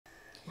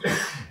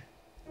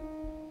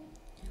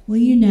Well,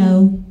 you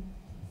know,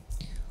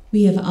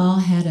 we have all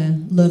had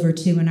a love or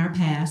two in our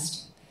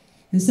past.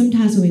 And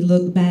sometimes when we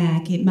look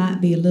back, it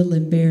might be a little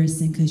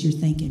embarrassing because you're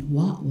thinking,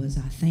 what was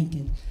I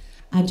thinking?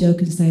 I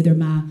joke and say they're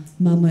my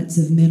moments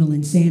of mental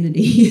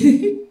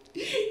insanity.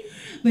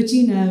 But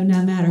you know,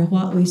 no matter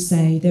what we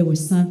say, there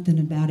was something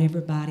about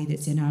everybody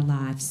that's in our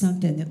lives,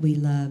 something that we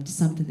loved,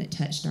 something that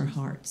touched our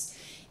hearts,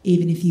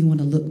 even if you want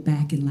to look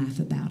back and laugh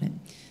about it.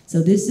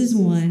 So this is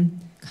one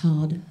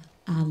called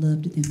I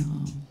Loved Them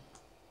All.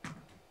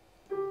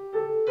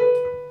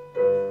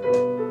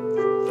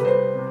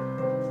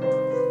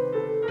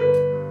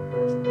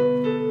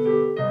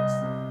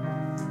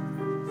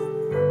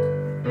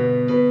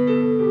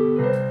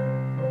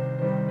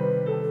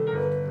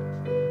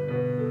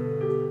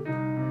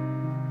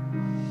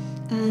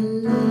 I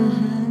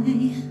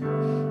lie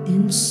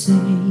and say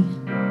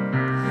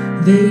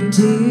they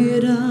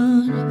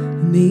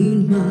didn't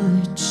mean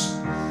much,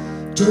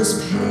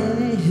 just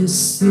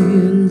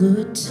passing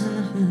the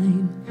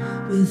time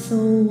with a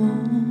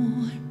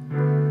warm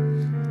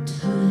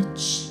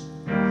touch.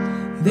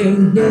 They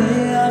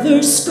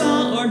never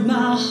scarred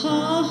my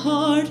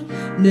heart,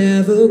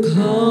 never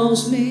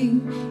caused me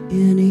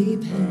any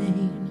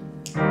pain.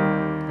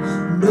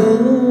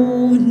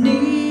 No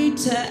need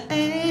to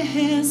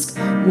ask,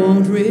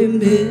 won't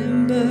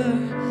remember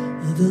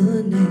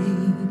the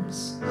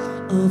names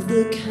of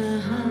the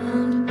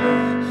kind,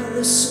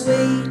 the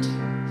sweet,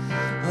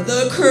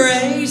 the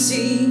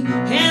crazy,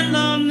 and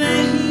the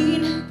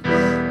mean.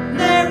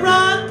 They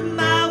rocked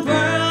my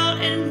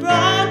world and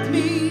brought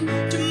me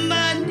to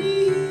my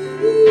knees.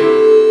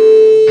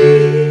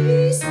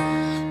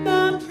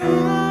 My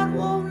pride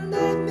won't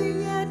let me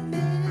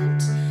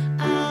admit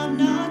I'm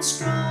not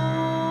strong,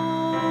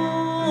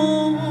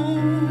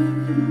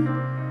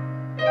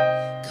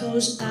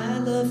 'cause I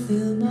love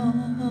them all.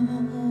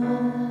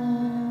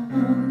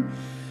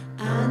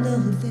 I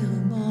love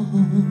them all.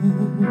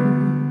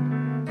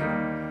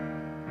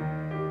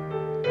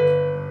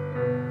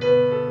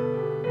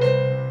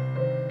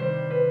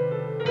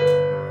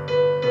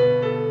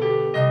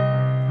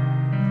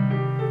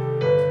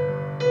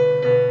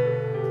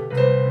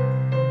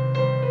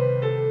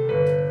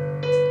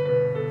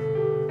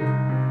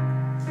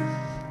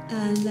 I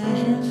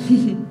laugh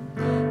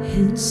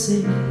and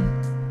say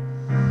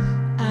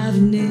I've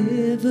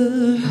never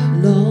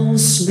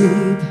lost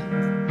sleep,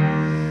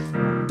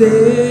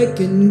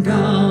 begging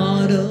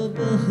God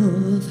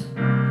above,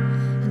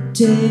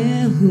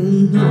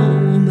 down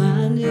on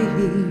my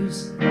knees,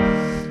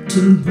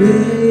 to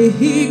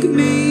make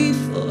me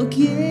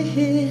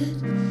forget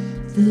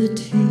the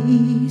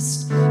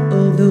taste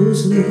of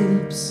those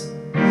lips,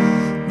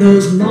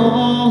 those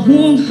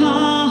long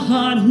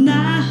hard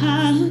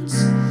nights,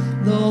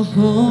 the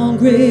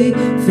hungry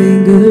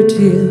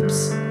fingertips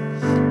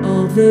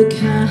of the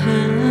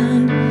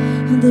kind,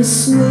 the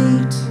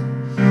sweet,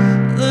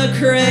 the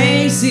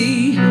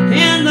crazy,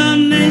 and the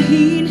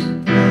mean.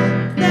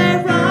 They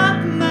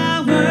rocked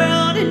my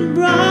world and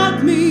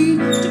brought me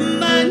to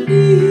my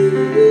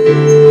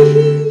knees.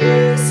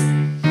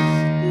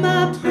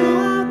 My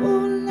pride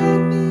won't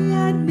let me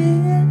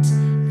admit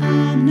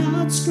I'm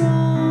not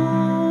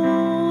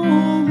strong,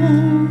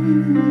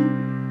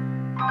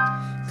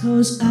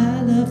 'cause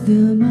I love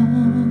them all.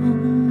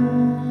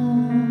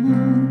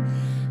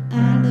 I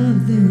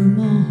love them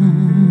all.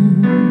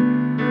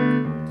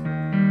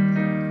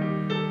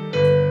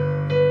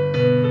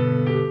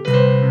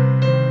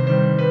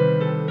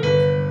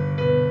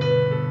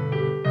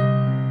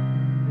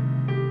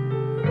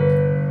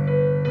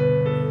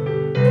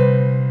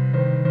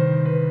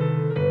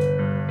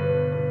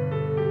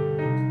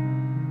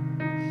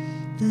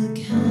 The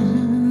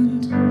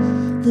kind,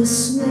 the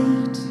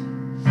sweet,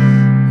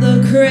 the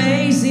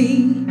crazy,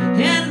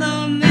 and the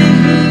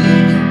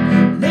mean.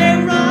 They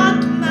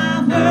rocked my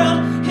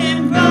world and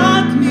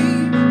brought me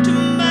to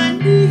my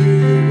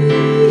knees.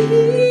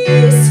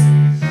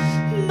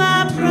 My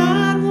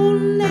pride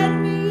won't let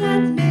me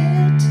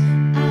admit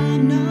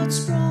I'm not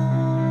strong,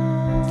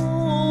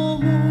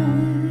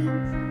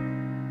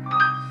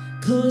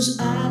 'cause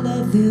I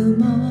love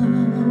them all.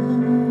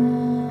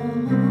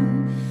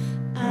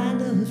 I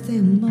love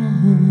them all.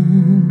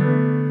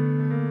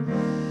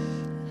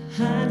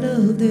 I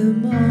love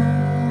them all.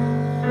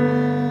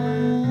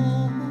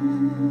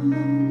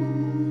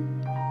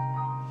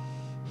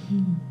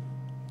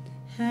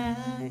 I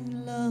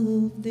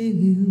love them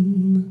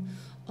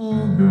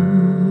all.